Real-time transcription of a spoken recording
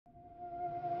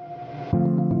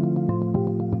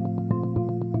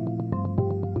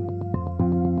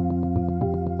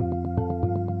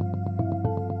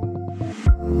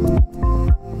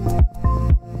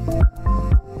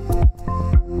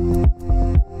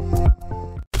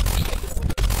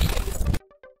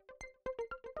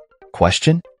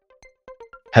question?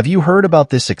 Have you heard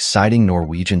about this exciting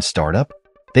Norwegian startup?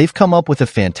 They've come up with a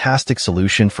fantastic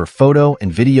solution for photo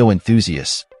and video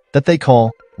enthusiasts that they call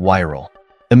WIRAL.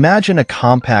 Imagine a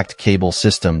compact cable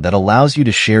system that allows you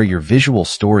to share your visual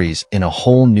stories in a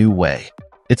whole new way.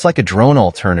 It's like a drone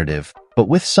alternative, but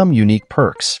with some unique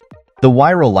perks. The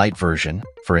WIRAL Lite version,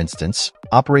 for instance,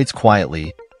 operates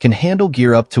quietly, can handle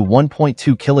gear up to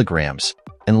 1.2 kilograms,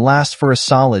 and lasts for a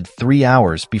solid 3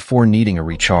 hours before needing a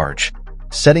recharge.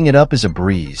 Setting it up is a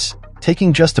breeze,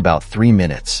 taking just about 3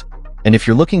 minutes. And if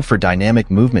you're looking for dynamic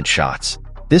movement shots,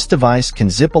 this device can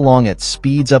zip along at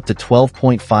speeds up to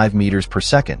 12.5 meters per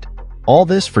second. All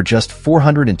this for just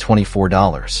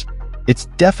 $424. It's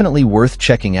definitely worth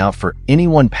checking out for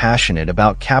anyone passionate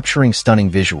about capturing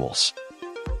stunning visuals.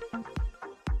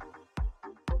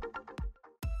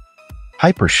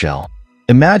 Hypershell.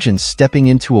 Imagine stepping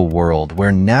into a world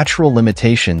where natural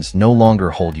limitations no longer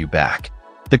hold you back.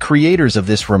 The creators of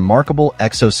this remarkable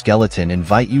exoskeleton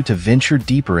invite you to venture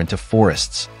deeper into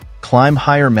forests, climb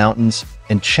higher mountains,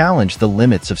 and challenge the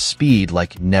limits of speed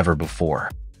like never before.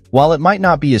 While it might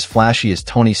not be as flashy as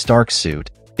Tony Stark's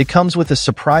suit, it comes with a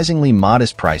surprisingly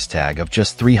modest price tag of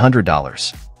just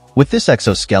 $300. With this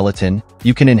exoskeleton,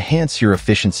 you can enhance your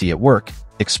efficiency at work,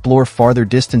 explore farther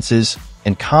distances,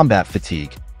 and combat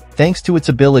fatigue, thanks to its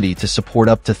ability to support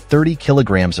up to 30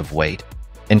 kilograms of weight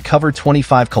and cover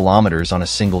 25 kilometers on a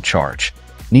single charge.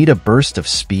 Need a burst of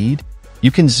speed?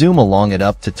 You can zoom along at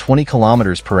up to 20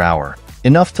 kilometers per hour,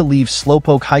 enough to leave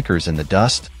slowpoke hikers in the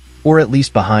dust, or at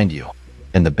least behind you.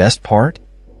 And the best part?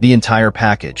 The entire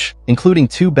package, including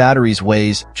 2 batteries,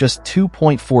 weighs just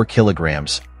 2.4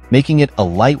 kilograms, making it a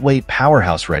lightweight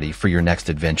powerhouse ready for your next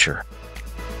adventure.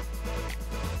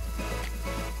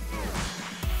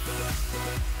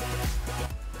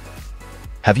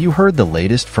 Have you heard the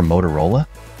latest from Motorola?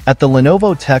 At the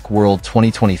Lenovo Tech World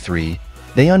 2023,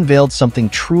 they unveiled something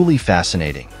truly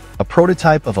fascinating, a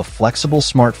prototype of a flexible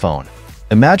smartphone.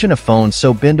 Imagine a phone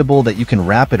so bendable that you can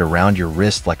wrap it around your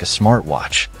wrist like a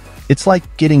smartwatch. It's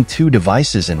like getting 2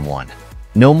 devices in one.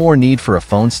 No more need for a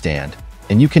phone stand,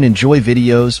 and you can enjoy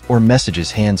videos or messages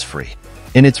hands-free.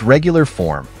 In its regular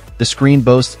form, the screen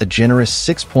boasts a generous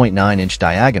 6.9-inch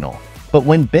diagonal, but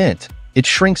when bent, it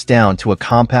shrinks down to a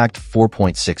compact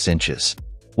 4.6 inches.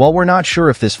 While we're not sure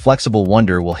if this flexible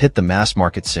wonder will hit the mass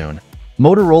market soon,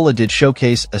 Motorola did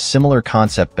showcase a similar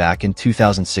concept back in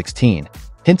 2016,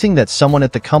 hinting that someone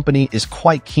at the company is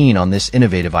quite keen on this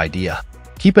innovative idea.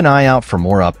 Keep an eye out for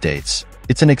more updates.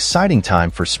 It's an exciting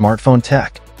time for smartphone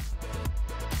tech.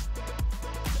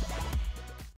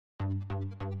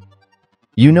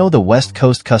 You know the West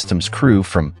Coast Customs crew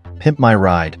from Pimp My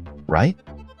Ride, right?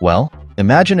 Well,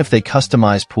 imagine if they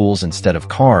customize pools instead of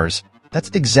cars. That's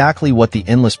exactly what the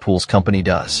Endless Pools company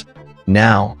does.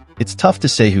 Now, it's tough to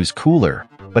say who's cooler,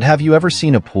 but have you ever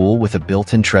seen a pool with a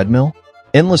built-in treadmill?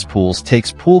 Endless Pools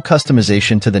takes pool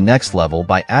customization to the next level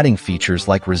by adding features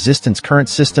like resistance current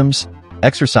systems,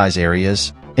 exercise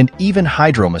areas, and even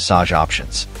hydro massage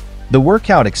options. The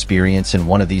workout experience in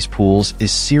one of these pools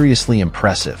is seriously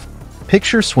impressive.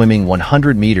 Picture swimming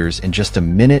 100 meters in just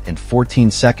 1 minute and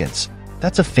 14 seconds.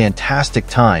 That's a fantastic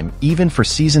time, even for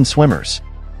seasoned swimmers.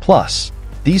 Plus,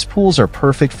 these pools are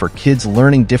perfect for kids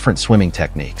learning different swimming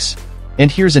techniques.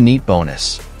 And here's a neat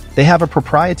bonus. They have a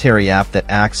proprietary app that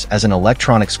acts as an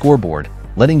electronic scoreboard,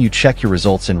 letting you check your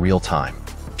results in real time.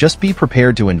 Just be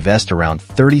prepared to invest around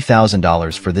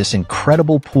 $30,000 for this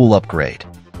incredible pool upgrade.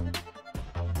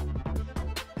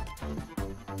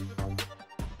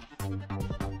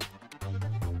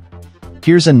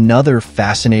 Here's another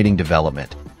fascinating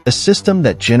development, a system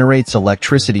that generates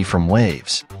electricity from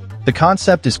waves. The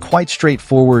concept is quite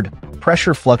straightforward.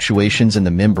 Pressure fluctuations in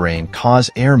the membrane cause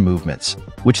air movements,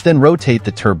 which then rotate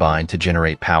the turbine to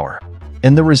generate power.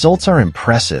 And the results are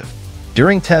impressive.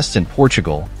 During tests in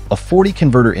Portugal, a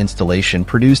 40-converter installation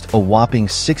produced a whopping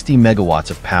 60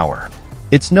 megawatts of power.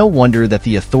 It's no wonder that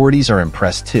the authorities are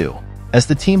impressed too, as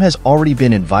the team has already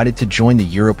been invited to join the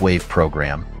WAVE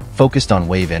program, focused on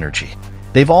wave energy.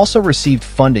 They've also received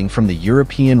funding from the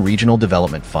European Regional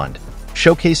Development Fund,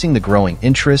 showcasing the growing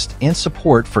interest and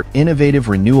support for innovative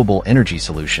renewable energy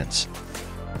solutions.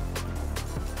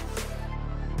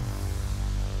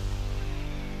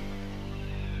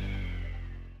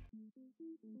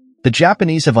 The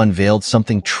Japanese have unveiled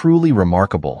something truly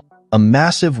remarkable, a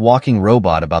massive walking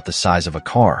robot about the size of a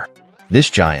car. This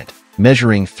giant,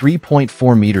 measuring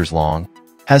 3.4 meters long,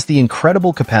 has the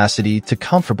incredible capacity to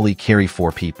comfortably carry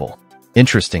 4 people.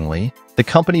 Interestingly, the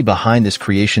company behind this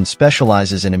creation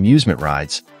specializes in amusement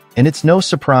rides, and it's no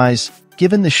surprise,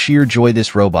 given the sheer joy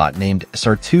this robot named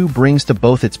SR2 brings to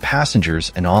both its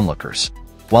passengers and onlookers.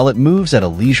 While it moves at a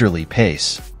leisurely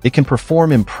pace, it can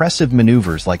perform impressive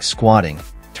maneuvers like squatting,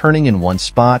 turning in one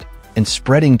spot, and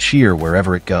spreading cheer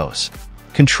wherever it goes.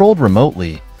 Controlled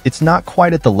remotely, it's not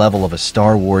quite at the level of a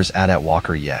Star Wars AT-AT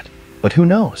walker yet, but who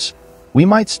knows? We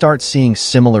might start seeing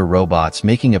similar robots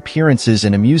making appearances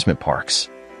in amusement parks.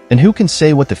 And who can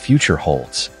say what the future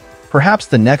holds? Perhaps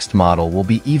the next model will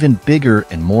be even bigger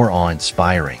and more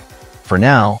awe-inspiring. For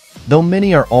now, though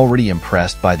many are already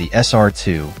impressed by the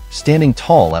SR2, standing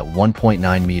tall at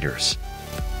 1.9 meters.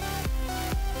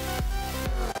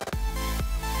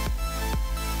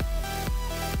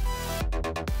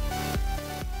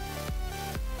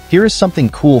 Here is something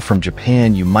cool from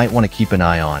Japan you might want to keep an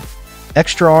eye on.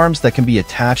 Extra arms that can be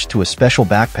attached to a special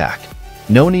backpack.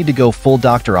 No need to go full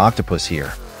Dr. Octopus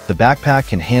here. The backpack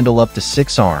can handle up to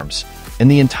 6 arms, and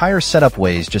the entire setup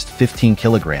weighs just 15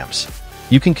 kilograms.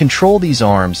 You can control these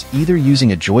arms either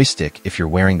using a joystick if you're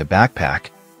wearing the backpack,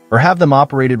 or have them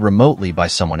operated remotely by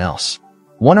someone else.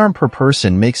 One arm per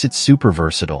person makes it super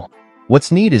versatile.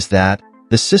 What's neat is that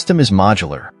the system is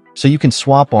modular, so you can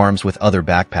swap arms with other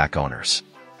backpack owners.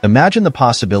 Imagine the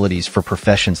possibilities for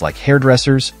professions like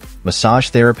hairdressers,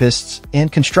 massage therapists,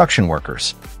 and construction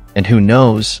workers. And who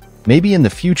knows, maybe in the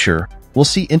future, we'll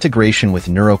see integration with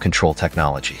neurocontrol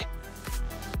technology.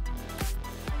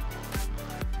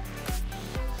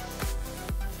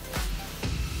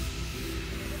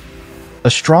 A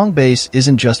strong bass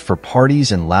isn't just for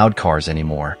parties and loud cars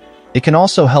anymore. It can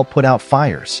also help put out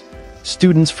fires.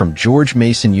 Students from George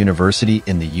Mason University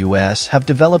in the US have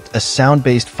developed a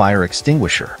sound-based fire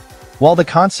extinguisher. While the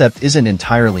concept isn't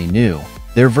entirely new,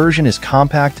 their version is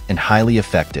compact and highly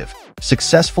effective,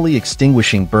 successfully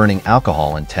extinguishing burning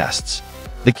alcohol in tests.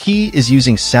 The key is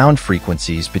using sound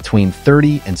frequencies between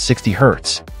 30 and 60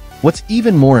 Hz. What's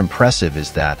even more impressive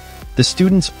is that the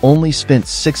students only spent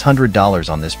 $600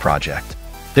 on this project.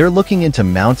 They're looking into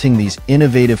mounting these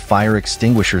innovative fire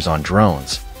extinguishers on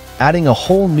drones, adding a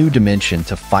whole new dimension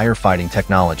to firefighting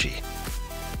technology.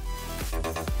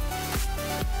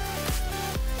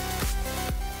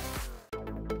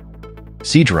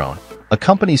 SEADRONE, a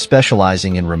company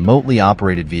specializing in remotely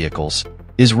operated vehicles,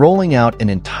 is rolling out an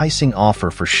enticing offer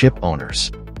for ship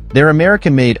owners. Their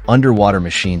American-made underwater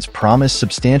machines promise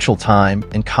substantial time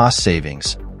and cost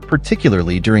savings,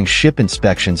 particularly during ship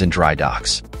inspections and dry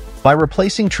docks. By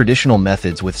replacing traditional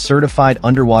methods with certified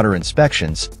underwater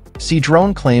inspections,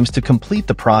 SEADRONE claims to complete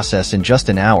the process in just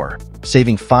an hour,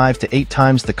 saving 5 to 8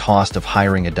 times the cost of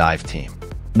hiring a dive team.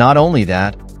 Not only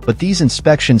that, but these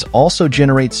inspections also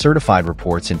generate certified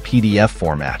reports in PDF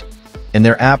format, and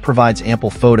their app provides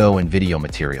ample photo and video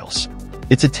materials.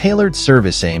 It's a tailored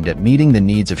service aimed at meeting the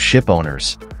needs of ship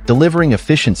owners, delivering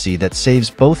efficiency that saves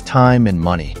both time and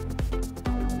money.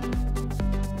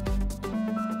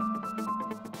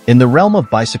 In the realm of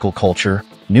bicycle culture,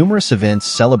 numerous events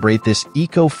celebrate this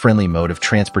eco-friendly mode of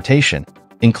transportation,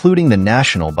 including the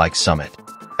National Bike Summit.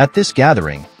 At this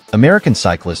gathering, American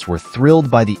cyclists were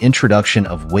thrilled by the introduction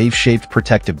of wave-shaped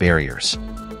protective barriers.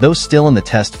 Though still in the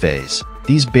test phase,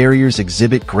 these barriers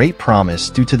exhibit great promise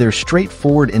due to their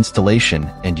straightforward installation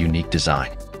and unique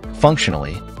design.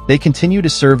 Functionally, they continue to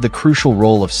serve the crucial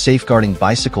role of safeguarding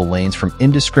bicycle lanes from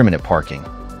indiscriminate parking,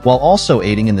 while also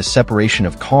aiding in the separation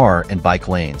of car and bike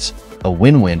lanes, a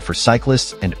win-win for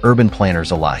cyclists and urban planners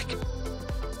alike.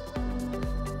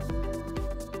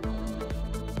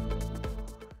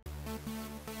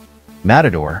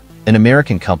 Matador, an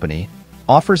American company,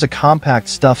 offers a compact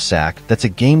stuff sack that's a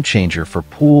game-changer for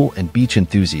pool and beach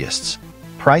enthusiasts.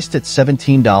 Priced at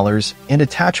 $17 and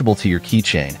attachable to your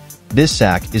keychain, this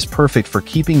sack is perfect for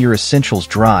keeping your essentials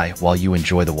dry while you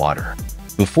enjoy the water.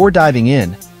 Before diving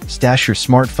in, stash your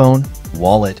smartphone,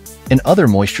 wallet, and other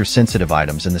moisture-sensitive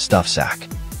items in the stuff sack.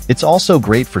 It's also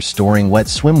great for storing wet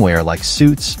swimwear like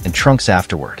suits and trunks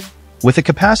afterward. With a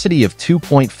capacity of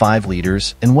 2.5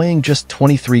 liters and weighing just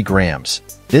 23 grams,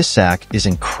 this sack is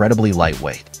incredibly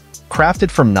lightweight.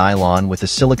 Crafted from nylon with a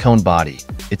silicone body,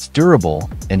 it's durable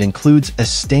and includes a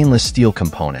stainless steel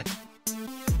component.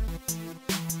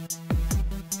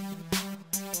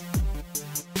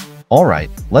 Alright,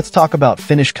 let's talk about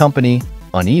Finnish company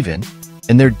UNEVN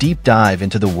and their deep dive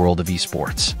into the world of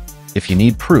esports. If you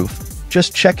need proof,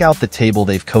 just check out the table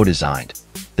they've co-designed,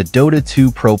 the Dota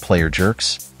 2 Pro Player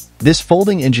Jerks. This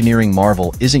folding engineering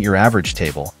marvel isn't your average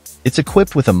table. It's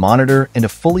equipped with a monitor and a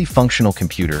fully functional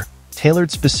computer,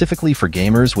 tailored specifically for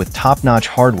gamers with top-notch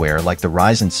hardware like the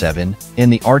Ryzen 7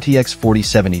 and the RTX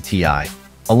 4070 Ti,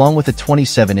 along with a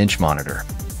 27-inch monitor.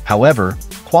 However,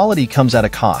 quality comes at a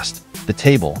cost. The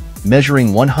table,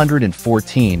 measuring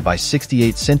 114 by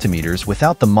 68 centimeters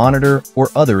without the monitor or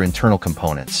other internal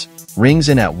components, rings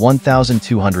in at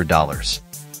 $1,200.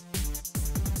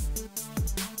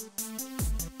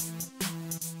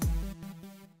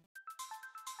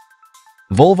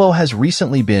 Volvo has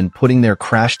recently been putting their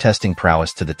crash testing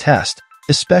prowess to the test,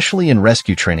 especially in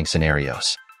rescue training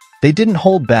scenarios. They didn't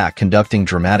hold back conducting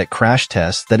dramatic crash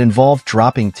tests that involved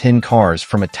dropping 10 cars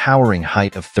from a towering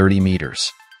height of 30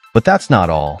 meters. But that's not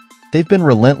all. They've been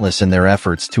relentless in their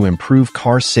efforts to improve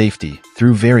car safety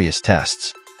through various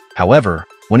tests. However,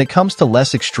 when it comes to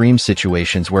less extreme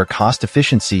situations where cost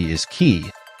efficiency is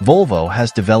key, Volvo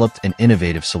has developed an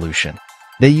innovative solution.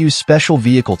 They use special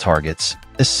vehicle targets,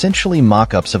 essentially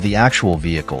mock-ups of the actual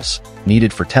vehicles,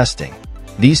 needed for testing.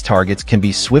 These targets can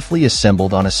be swiftly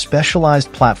assembled on a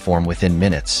specialized platform within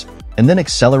minutes, and then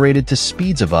accelerated to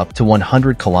speeds of up to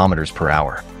 100 kilometers per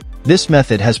hour. This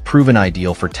method has proven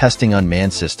ideal for testing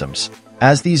unmanned systems,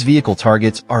 as these vehicle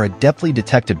targets are adeptly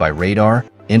detected by radar,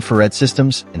 infrared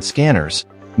systems, and scanners,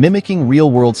 mimicking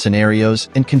real-world scenarios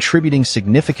and contributing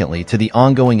significantly to the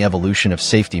ongoing evolution of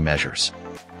safety measures.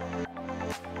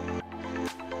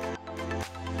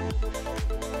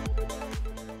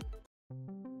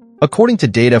 According to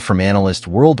data from analysts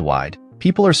worldwide,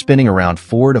 people are spending around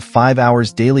 4 to 5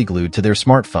 hours daily glued to their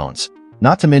smartphones,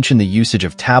 not to mention the usage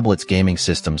of tablets, gaming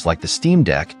systems like the Steam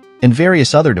Deck, and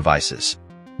various other devices.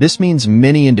 This means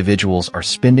many individuals are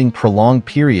spending prolonged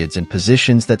periods in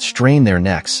positions that strain their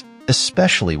necks,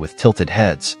 especially with tilted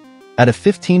heads. At a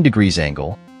 15 degrees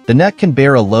angle, the neck can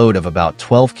bear a load of about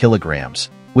 12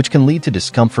 kilograms, which can lead to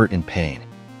discomfort and pain.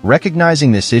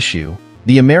 Recognizing this issue,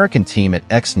 the American team at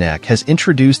XNeck has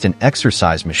introduced an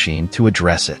exercise machine to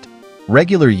address it.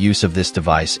 Regular use of this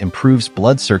device improves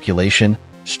blood circulation,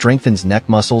 strengthens neck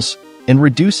muscles, and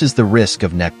reduces the risk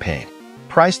of neck pain.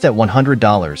 Priced at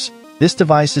 $100, this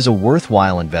device is a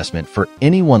worthwhile investment for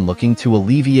anyone looking to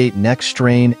alleviate neck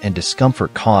strain and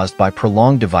discomfort caused by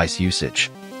prolonged device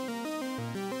usage.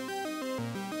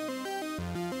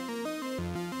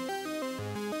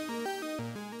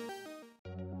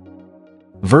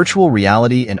 Virtual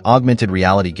reality and augmented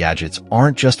reality gadgets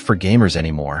aren't just for gamers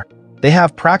anymore. They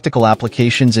have practical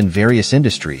applications in various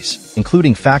industries,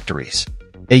 including factories.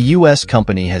 A U.S.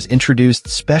 company has introduced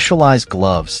specialized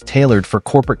gloves tailored for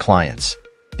corporate clients.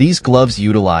 These gloves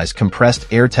utilize compressed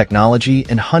air technology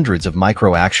and hundreds of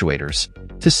micro actuators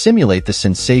to simulate the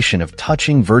sensation of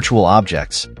touching virtual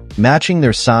objects, matching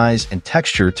their size and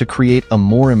texture to create a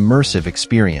more immersive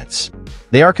experience.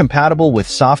 They are compatible with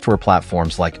software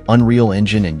platforms like Unreal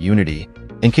Engine and Unity,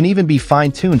 and can even be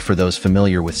fine-tuned for those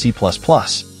familiar with C++.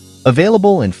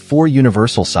 Available in 4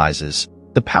 universal sizes,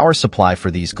 the power supply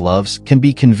for these gloves can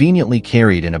be conveniently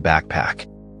carried in a backpack.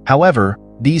 However,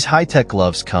 these high-tech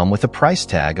gloves come with a price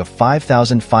tag of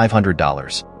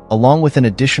 $5,500, along with an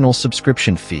additional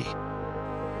subscription fee.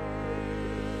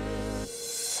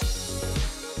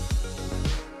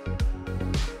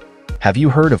 Have you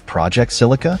heard of Project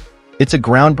Silica? It's a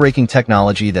groundbreaking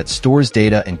technology that stores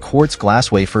data in quartz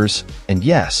glass wafers, and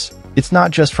yes, it's not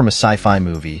just from a sci-fi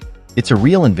movie, it's a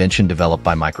real invention developed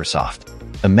by Microsoft.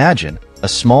 Imagine, a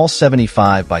small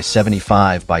 75 by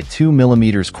 75 by 2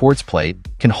 millimeters quartz plate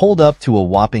can hold up to a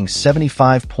whopping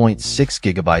 75.6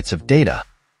 gigabytes of data.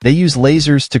 They use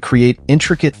lasers to create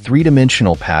intricate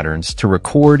three-dimensional patterns to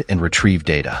record and retrieve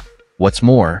data. What's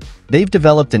more, they've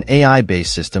developed an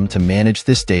AI-based system to manage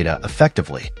this data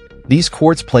effectively. These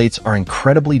quartz plates are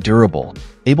incredibly durable,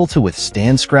 able to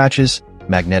withstand scratches,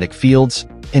 magnetic fields,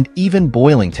 and even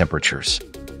boiling temperatures.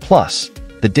 Plus,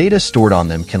 the data stored on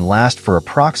them can last for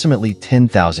approximately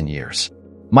 10,000 years.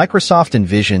 Microsoft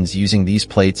envisions using these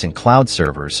plates in cloud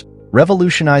servers,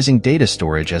 revolutionizing data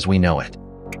storage as we know it.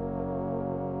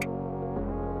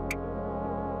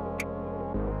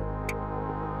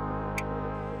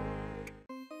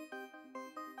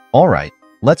 Alright,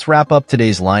 let's wrap up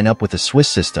today's lineup with a Swiss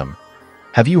system.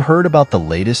 Have you heard about the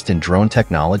latest in drone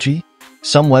technology?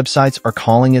 Some websites are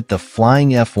calling it the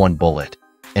flying F1 bullet,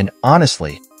 and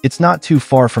honestly, it's not too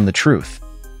far from the truth.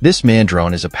 This man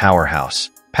drone is a powerhouse,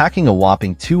 packing a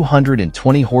whopping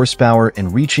 220 horsepower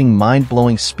and reaching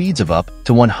mind-blowing speeds of up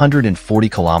to 140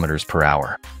 kilometers per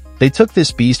hour. They took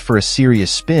this beast for a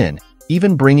serious spin,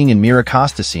 even bringing in Mira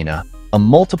Costasina, a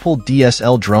multiple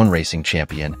DSL drone racing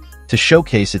champion, to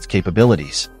showcase its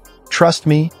capabilities. Trust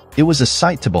me, it was a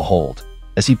sight to behold,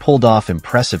 as he pulled off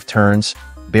impressive turns,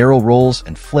 barrel rolls,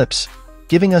 and flips,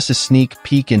 giving us a sneak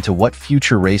peek into what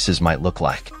future races might look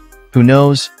like. Who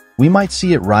knows, we might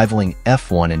see it rivaling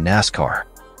F1 in NASCAR.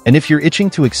 And if you're itching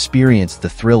to experience the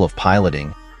thrill of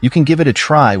piloting, you can give it a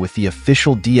try with the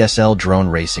official DSL drone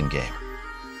racing game.